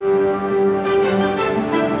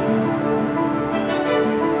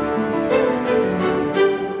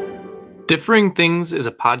Differing Things is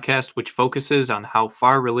a podcast which focuses on how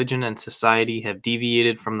far religion and society have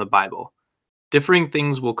deviated from the Bible. Differing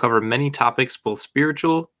Things will cover many topics, both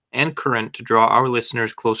spiritual and current, to draw our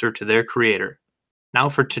listeners closer to their Creator. Now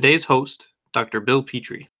for today's host, Dr. Bill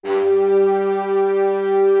Petrie.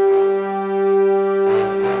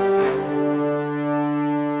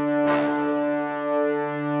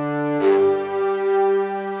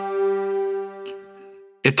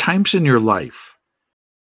 At times in your life,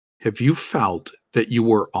 have you felt that you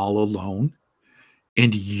were all alone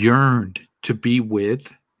and yearned to be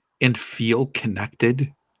with and feel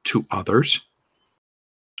connected to others?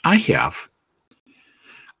 I have.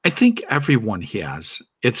 I think everyone has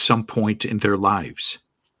at some point in their lives.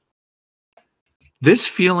 This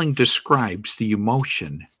feeling describes the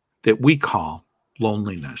emotion that we call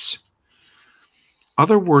loneliness.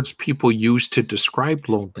 Other words people use to describe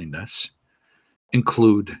loneliness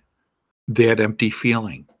include that empty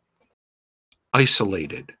feeling,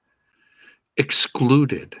 isolated,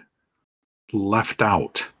 excluded, left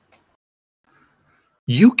out.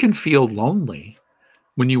 You can feel lonely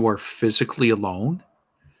when you are physically alone,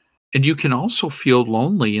 and you can also feel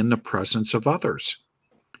lonely in the presence of others.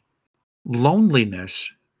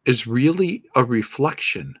 Loneliness is really a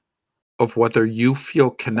reflection of whether you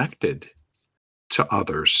feel connected to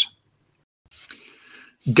others.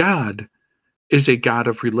 God is a God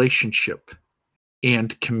of relationship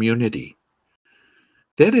and community.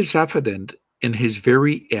 That is evident in his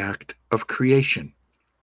very act of creation.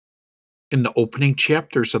 In the opening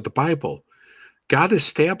chapters of the Bible, God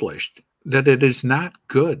established that it is not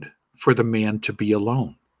good for the man to be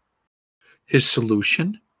alone. His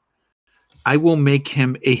solution? I will make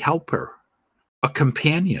him a helper, a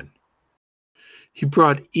companion. He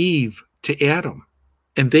brought Eve to Adam,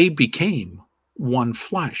 and they became one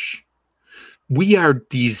flesh. We are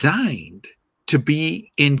designed to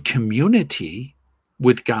be in community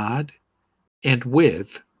with God and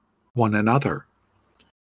with one another.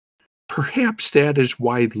 Perhaps that is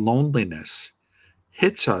why loneliness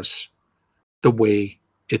hits us the way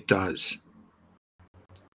it does.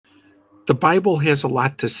 The Bible has a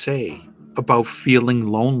lot to say about feeling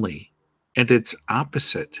lonely and its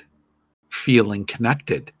opposite, feeling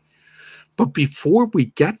connected. But before we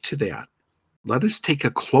get to that, let us take a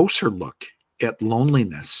closer look at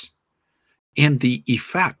loneliness and the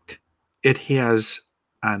effect it has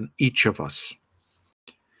on each of us.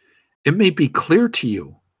 It may be clear to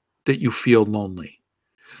you that you feel lonely.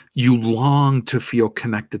 You long to feel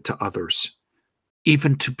connected to others,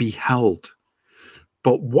 even to be held.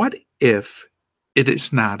 But what if it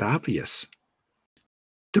is not obvious?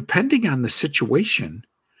 Depending on the situation,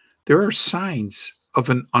 there are signs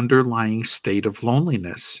of an underlying state of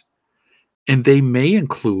loneliness, and they may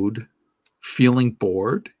include feeling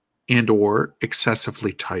bored and or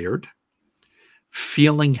excessively tired,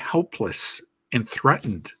 feeling helpless and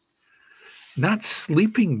threatened, not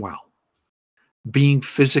sleeping well, being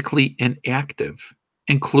physically inactive,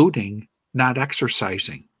 including not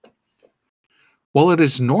exercising. While it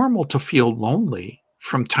is normal to feel lonely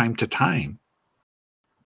from time to time,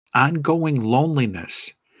 ongoing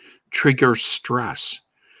loneliness triggers stress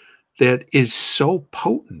that is so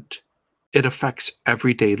potent it affects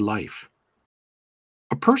everyday life.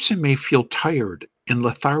 A person may feel tired and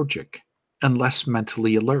lethargic and less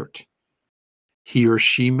mentally alert. He or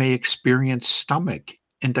she may experience stomach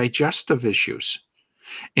and digestive issues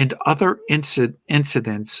and other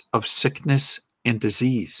incidents of sickness and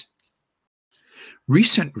disease.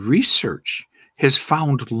 Recent research has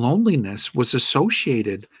found loneliness was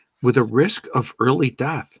associated with a risk of early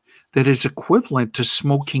death that is equivalent to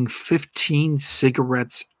smoking 15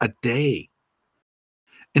 cigarettes a day,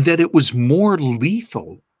 and that it was more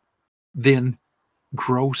lethal than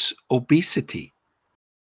gross obesity.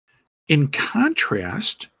 In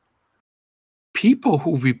contrast, people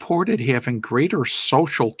who reported having greater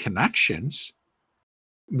social connections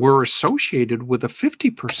were associated with a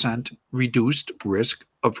 50% reduced risk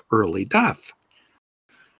of early death.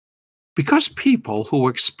 Because people who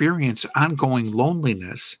experience ongoing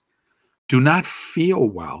loneliness do not feel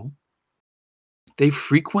well, they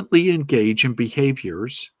frequently engage in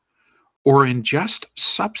behaviors or ingest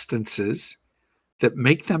substances that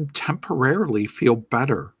make them temporarily feel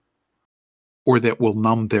better or that will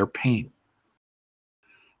numb their pain.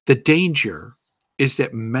 The danger is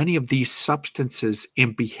that many of these substances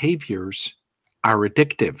and behaviors are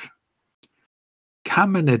addictive.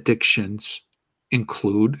 Common addictions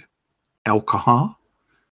include alcohol,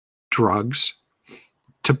 drugs,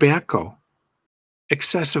 tobacco,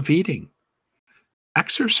 excessive eating,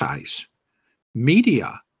 exercise,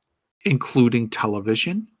 media, including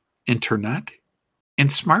television, internet, and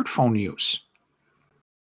smartphone use,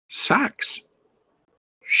 sex,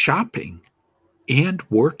 shopping, and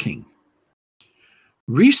working.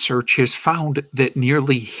 Research has found that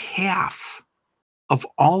nearly half of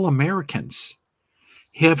all Americans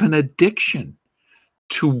have an addiction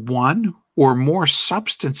to one or more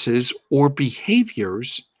substances or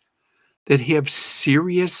behaviors that have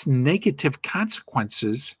serious negative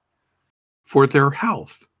consequences for their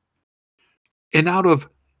health. And out of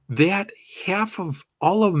that, half of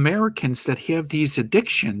all Americans that have these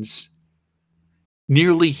addictions,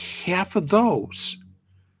 nearly half of those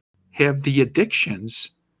have the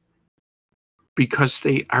addictions because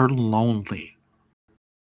they are lonely.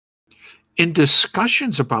 In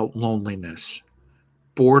discussions about loneliness,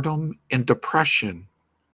 boredom and depression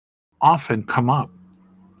often come up.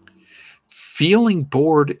 Feeling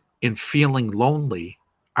bored and feeling lonely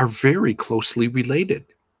are very closely related.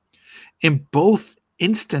 In both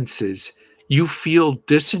instances, you feel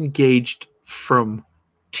disengaged from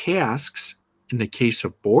tasks in the case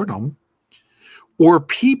of boredom, or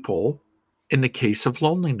people in the case of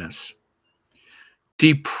loneliness.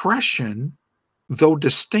 Depression, though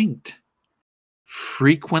distinct,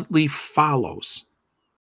 frequently follows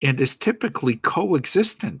and is typically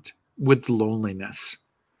coexistent with loneliness,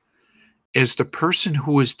 as the person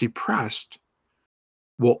who is depressed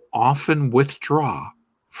will often withdraw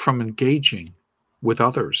from engaging with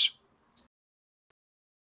others.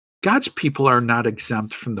 God's people are not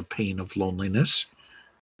exempt from the pain of loneliness.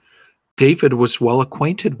 David was well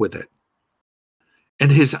acquainted with it,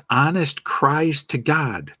 and his honest cries to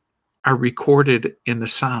God are recorded in the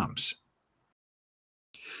Psalms.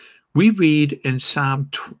 We read in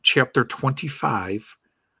Psalm chapter 25,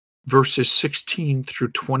 verses 16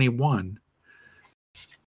 through 21,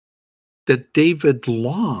 that David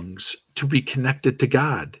longs to be connected to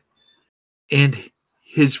God and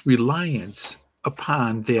his reliance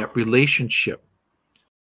upon that relationship.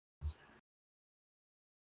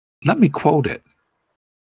 Let me quote it.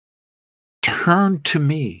 "Turn to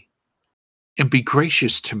me and be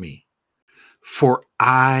gracious to me, for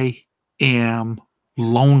I am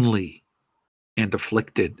lonely and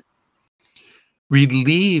afflicted.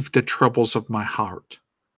 Relieve the troubles of my heart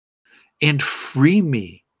and free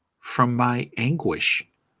me from my anguish.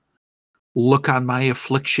 Look on my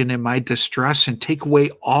affliction and my distress and take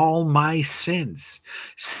away all my sins.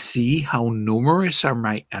 See how numerous are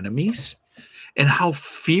my enemies and how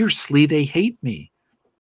fiercely they hate me.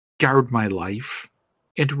 Guard my life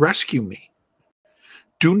and rescue me.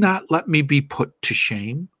 Do not let me be put to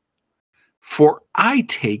shame, for I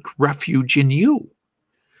take refuge in you.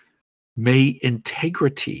 May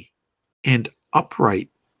integrity and upright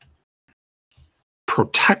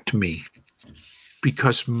protect me,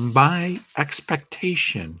 because my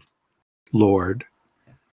expectation, Lord,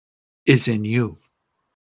 is in you."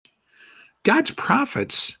 God's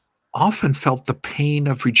prophets often felt the pain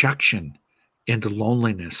of rejection and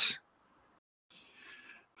loneliness.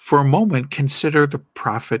 For a moment, consider the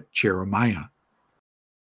prophet Jeremiah.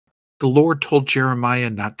 The Lord told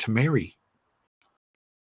Jeremiah not to marry.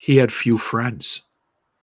 He had few friends.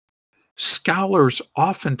 Scholars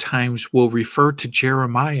oftentimes will refer to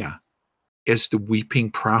Jeremiah as the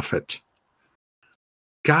weeping prophet.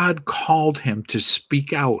 God called him to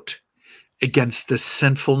speak out against the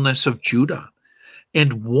sinfulness of Judah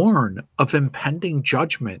and warn of impending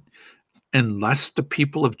judgment unless the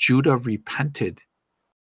people of Judah repented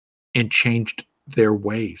and changed their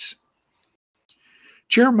ways.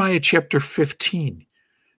 Jeremiah chapter 15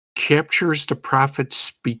 captures the prophet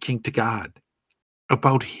speaking to God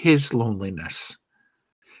about his loneliness,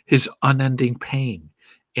 his unending pain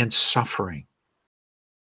and suffering.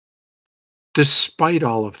 Despite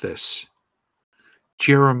all of this,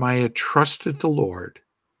 Jeremiah trusted the Lord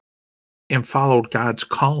and followed God's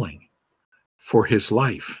calling for his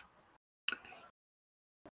life.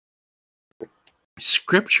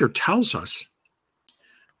 Scripture tells us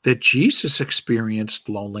that Jesus experienced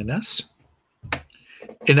loneliness.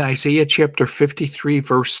 In Isaiah chapter 53,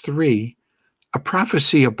 verse 3, a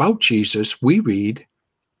prophecy about Jesus, we read,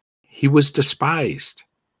 "He was despised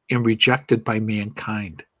and rejected by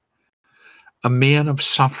mankind, a man of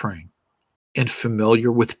suffering and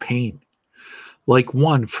familiar with pain, like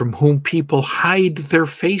one from whom people hide their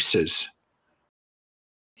faces.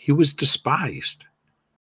 He was despised,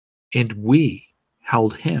 and we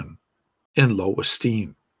held him in low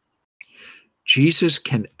esteem." Jesus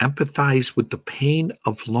can empathize with the pain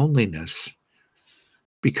of loneliness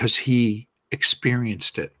because he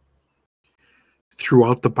experienced it.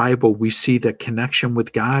 Throughout the Bible, we see that connection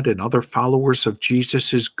with God and other followers of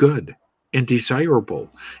Jesus is good and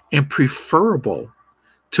desirable and preferable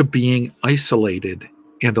to being isolated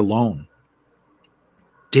and alone.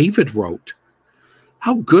 David wrote,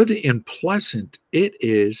 "How good and pleasant it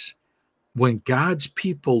is when God's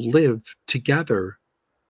people live together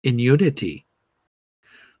in unity.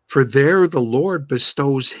 For there the Lord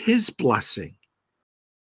bestows his blessing,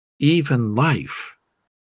 even life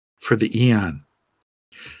for the eon."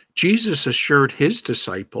 Jesus assured his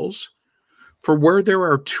disciples, "For where there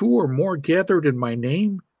are two or more gathered in my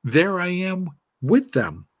name, there I am with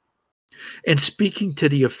them." And speaking to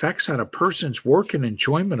the effects on a person's work and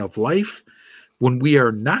enjoyment of life when we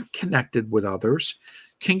are not connected with others,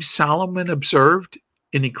 King Solomon observed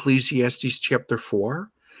in Ecclesiastes chapter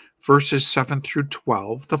 4, verses 7 through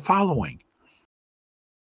 12, the following: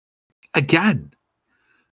 "Again,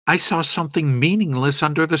 I saw something meaningless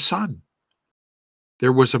under the sun.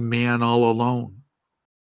 There was a man all alone.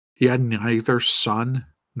 He had neither son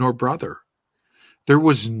nor brother. There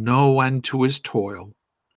was no end to his toil,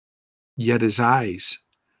 yet his eyes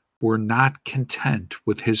were not content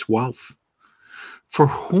with his wealth. For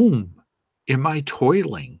whom am I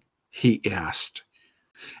toiling?" he asked.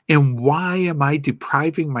 "And why am I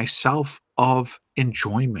depriving myself of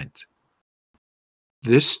enjoyment?"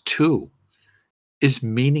 This too is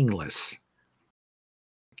meaningless,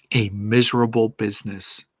 a miserable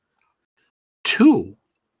business. Two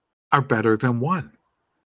are better than one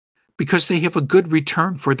because they have a good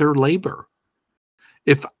return for their labor.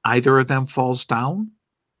 If either of them falls down,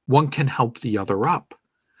 one can help the other up.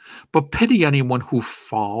 But pity anyone who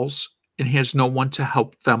falls and has no one to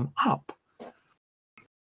help them up.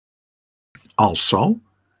 Also,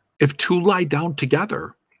 if two lie down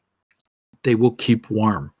together, they will keep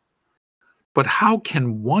warm. But how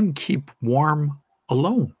can one keep warm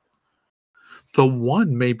alone? Though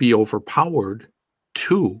one may be overpowered,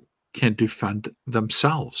 two can defend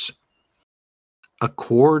themselves. A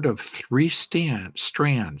cord of three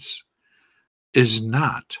strands is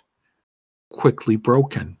not quickly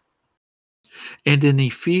broken. And in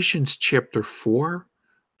Ephesians chapter 4,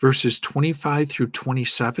 verses 25 through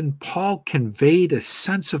 27, Paul conveyed a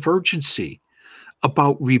sense of urgency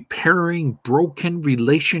about repairing broken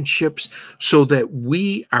relationships so that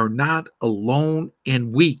we are not alone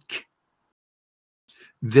and weak,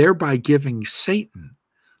 thereby giving Satan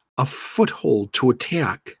a foothold to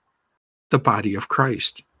attack the body of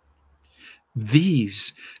Christ.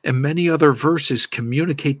 These and many other verses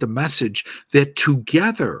communicate the message that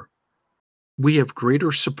together we have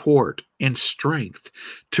greater support and strength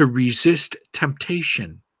to resist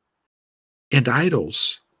temptation and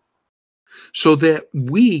idols, so that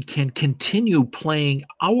we can continue playing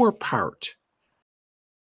our part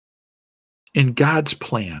in God's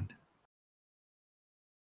plan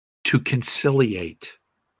to conciliate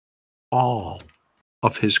all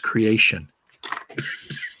of his creation.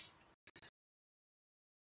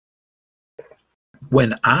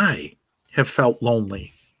 When I have felt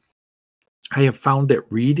lonely, I have found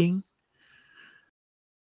that reading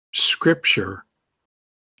Scripture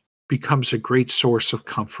becomes a great source of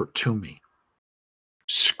comfort to me.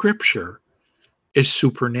 Scripture is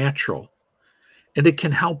supernatural, and it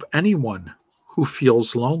can help anyone who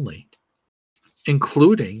feels lonely,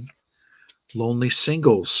 including lonely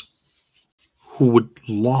singles who would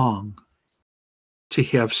long to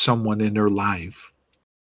have someone in their life,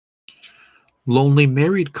 lonely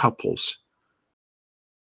married couples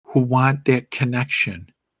who want that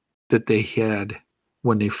connection that they had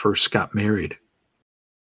when they first got married,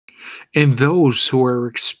 and those who are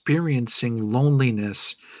experiencing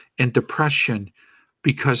loneliness and depression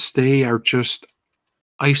because they are just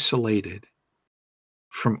isolated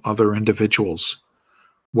from other individuals,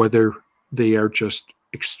 whether they are just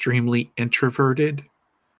extremely introverted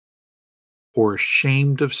or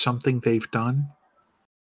ashamed of something they've done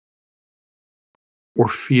or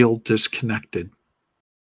feel disconnected.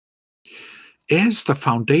 As the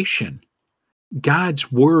foundation,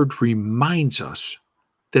 God's word reminds us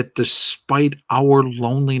that despite our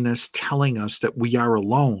loneliness telling us that we are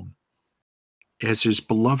alone, as his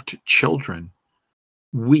beloved children,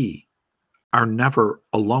 we are never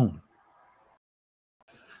alone.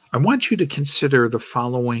 I want you to consider the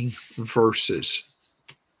following verses,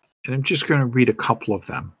 and I'm just going to read a couple of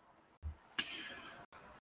them.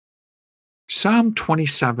 Psalm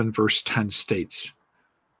 27, verse 10 states,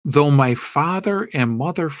 "Though my father and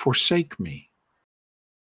mother forsake me,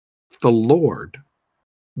 the Lord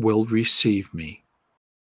will receive me."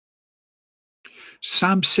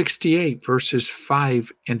 Psalm 68, verses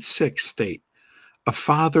 5 and 6 state, "A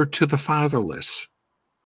father to the fatherless,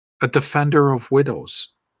 a defender of widows,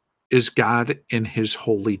 is God in his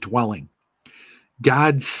holy dwelling.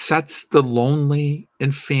 God sets the lonely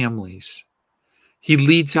in families. He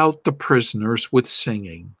leads out the prisoners with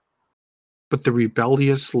singing, but the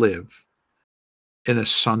rebellious live in a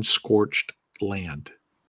sun-scorched land.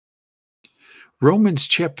 Romans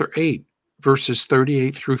chapter 8, verses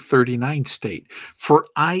 38 through 39 state, "For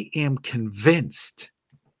I am convinced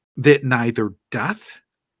that neither death,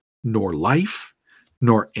 nor life,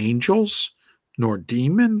 nor angels, nor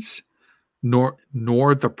demons, nor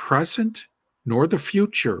the present, nor the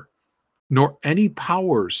future, nor any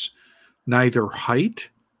powers, neither height,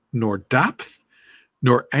 nor depth,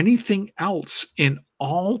 nor anything else in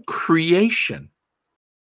all creation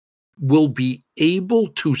will be able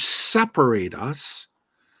to separate us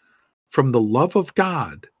from the love of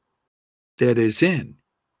God that is in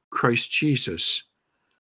Christ Jesus,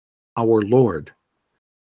 our Lord."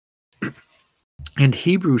 And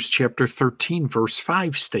Hebrews chapter 13, verse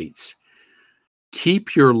 5 states,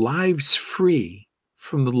 "Keep your lives free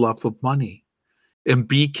from the love of money and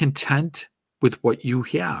be content with what you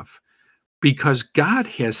have, because God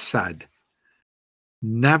has said,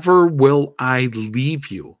 'Never will I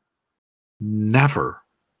leave you, never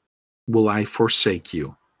will I forsake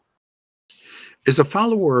you.'" As a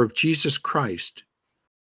follower of Jesus Christ,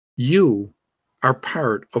 you are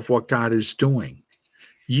part of what God is doing.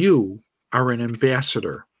 You are an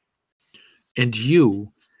ambassador, and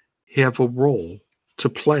you have a role to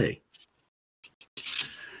play.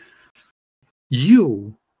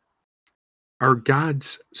 You are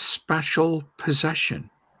God's special possession,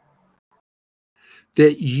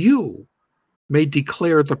 that you may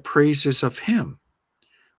declare the praises of Him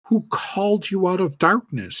who called you out of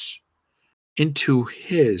darkness into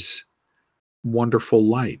His wonderful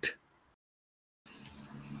light.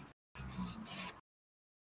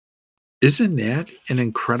 Isn't that an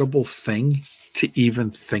incredible thing to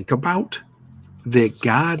even think about? That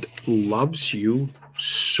God loves you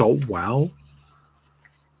so well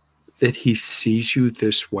that He sees you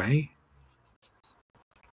this way?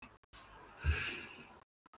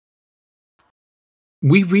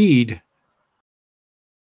 We read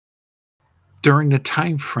during the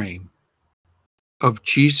time frame of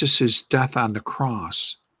Jesus' death on the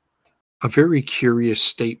cross a very curious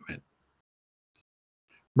statement.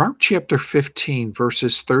 Mark chapter 15,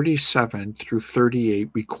 verses 37 through 38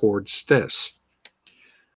 records this: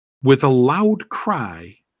 "With a loud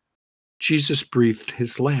cry, Jesus breathed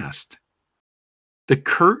his last. The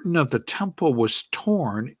curtain of the temple was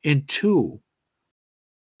torn in two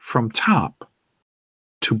from top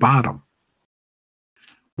to bottom."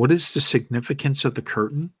 What is the significance of the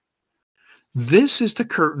curtain? This is the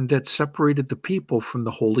curtain that separated the people from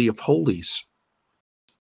the Holy of Holies.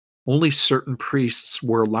 Only certain priests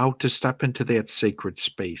were allowed to step into that sacred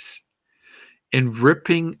space. And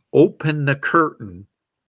ripping open the curtain,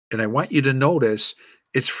 and I want you to notice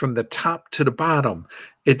it's from the top to the bottom,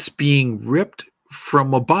 it's being ripped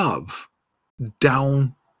from above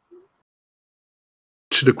down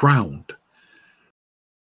to the ground.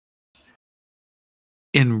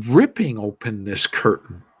 In ripping open this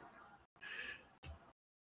curtain,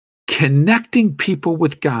 connecting people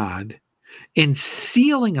with God, and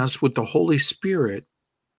sealing us with the Holy Spirit,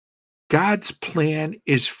 God's plan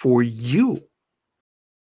is for you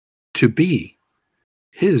to be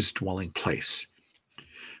His dwelling place.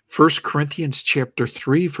 1 Corinthians chapter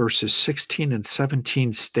 3, verses 16 and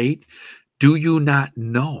 17 state, "Do you not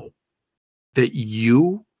know that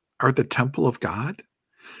you are the temple of God,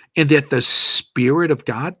 and that the Spirit of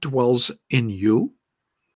God dwells in you?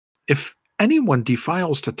 If anyone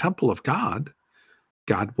defiles the temple of God,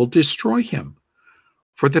 God will destroy him.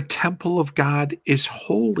 For the temple of God is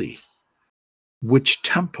holy, which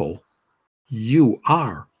temple you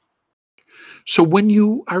are." So when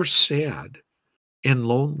you are sad and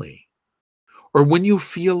lonely, or when you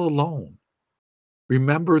feel alone,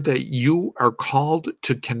 remember that you are called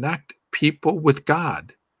to connect people with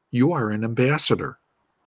God. You are an ambassador.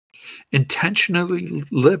 Intentionally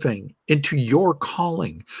living into your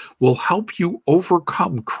calling will help you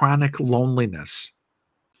overcome chronic loneliness.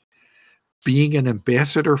 Being an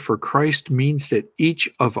ambassador for Christ means that each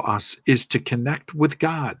of us is to connect with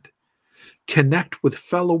God, connect with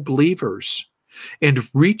fellow believers, and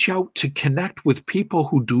reach out to connect with people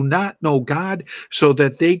who do not know God so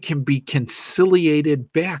that they can be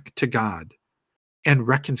conciliated back to God and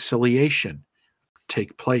reconciliation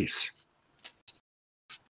take place.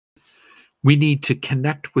 We need to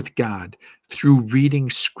connect with God through reading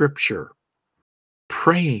scripture,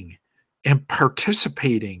 praying, and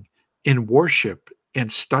participating in worship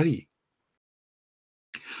and study.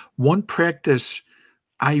 One practice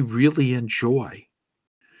I really enjoy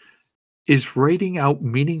is writing out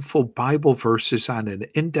meaningful Bible verses on an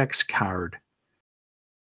index card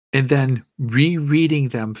and then rereading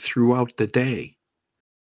them throughout the day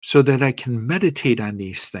so that I can meditate on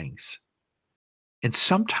these things. And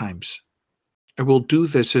sometimes I will do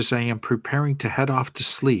this as I am preparing to head off to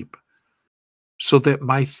sleep so that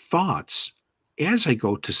my thoughts as I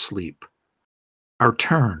go to sleep are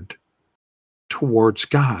turned towards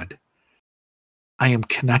God. I am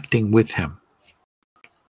connecting with Him.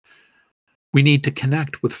 We need to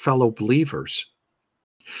connect with fellow believers.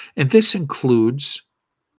 And this includes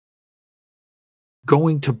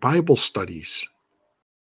going to Bible studies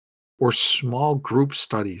or small group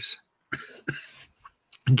studies,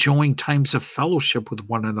 enjoying times of fellowship with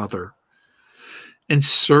one another, and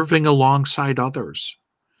serving alongside others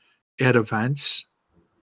at events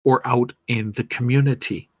or out in the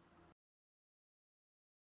community.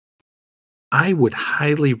 I would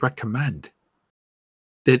highly recommend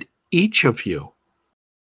that each of you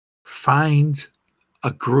find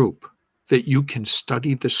a group that you can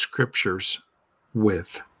study the scriptures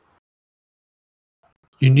with.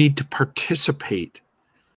 You need to participate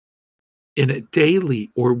in a daily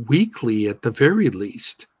or weekly, at the very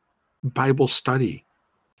least, Bible study.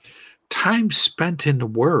 Time spent in the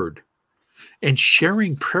Word and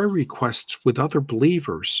sharing prayer requests with other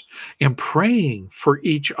believers and praying for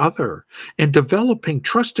each other and developing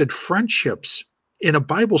trusted friendships in a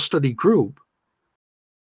Bible study group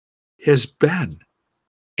has been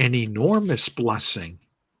an enormous blessing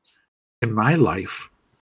in my life,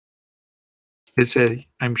 as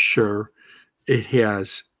I'm sure it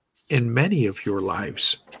has in many of your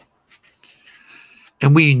lives.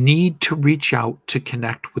 And we need to reach out to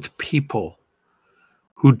connect with people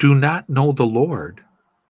who do not know the Lord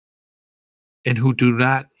and who do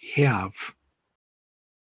not have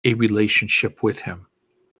a relationship with Him.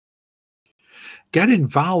 Get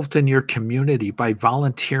involved in your community by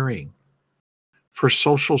volunteering for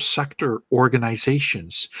social sector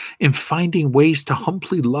organizations and finding ways to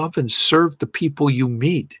humbly love and serve the people you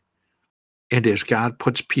meet. And as God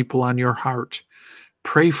puts people on your heart,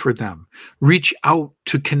 pray for them, reach out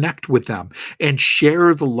to connect with them, and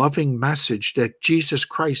share the loving message that Jesus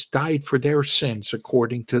Christ died for their sins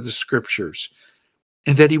according to the scriptures,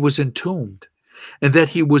 and that He was entombed, and that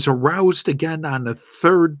He was aroused again on the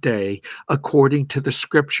third day according to the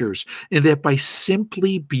scriptures, and that by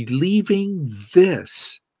simply believing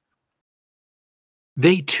this,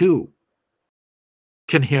 they too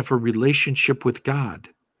can have a relationship with God.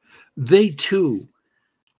 They too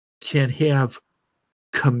can have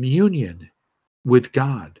communion with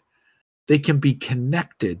God. They can be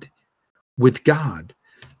connected with God.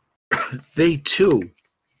 They too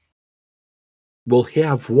will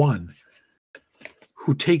have one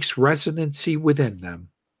who takes residency within them,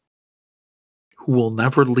 who will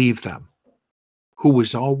never leave them, who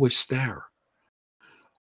is always there,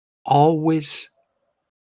 always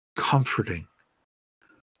comforting,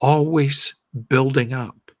 always building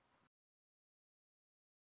up.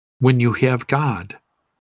 When you have God,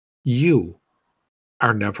 you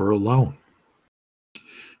are never alone.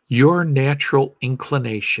 Your natural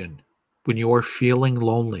inclination when you are feeling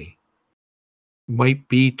lonely might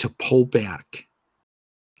be to pull back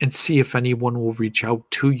and see if anyone will reach out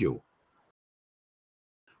to you.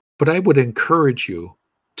 But I would encourage you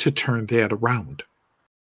to turn that around.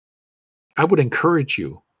 I would encourage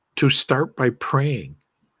you to start by praying.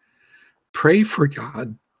 Pray for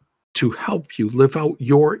God to help you live out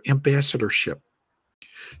your ambassadorship,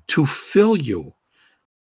 to fill you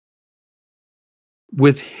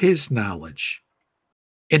with His knowledge,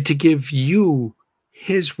 and to give you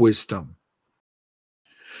His wisdom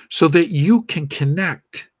so that you can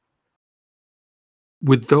connect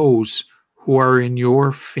with those who are in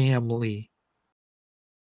your family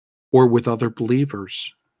or with other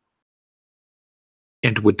believers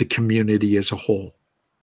and with the community as a whole.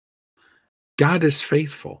 God is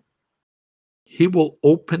faithful. He will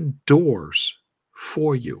open doors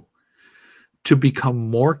for you to become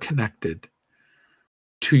more connected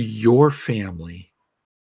to your family,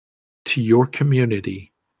 to your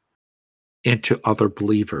community, and to other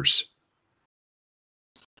believers.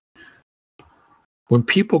 When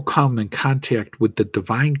people come in contact with the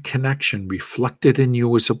divine connection reflected in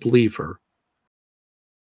you as a believer,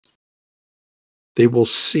 they will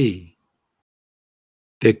see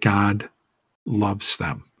that God loves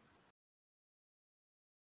them.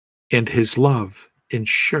 And His love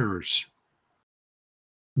ensures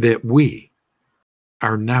that we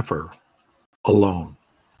are never alone.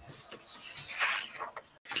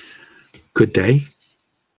 Good day,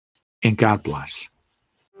 and God bless.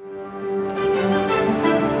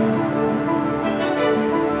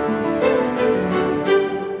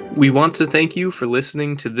 We want to thank you for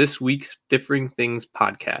listening to this week's Differing Things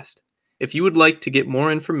podcast. If you would like to get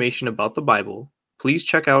more information about the Bible, please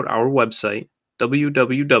check out our website,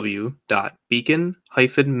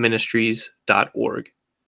 www.beacon-ministries.org.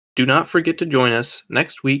 Do not forget to join us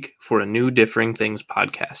next week for a new Differing Things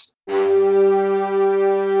podcast.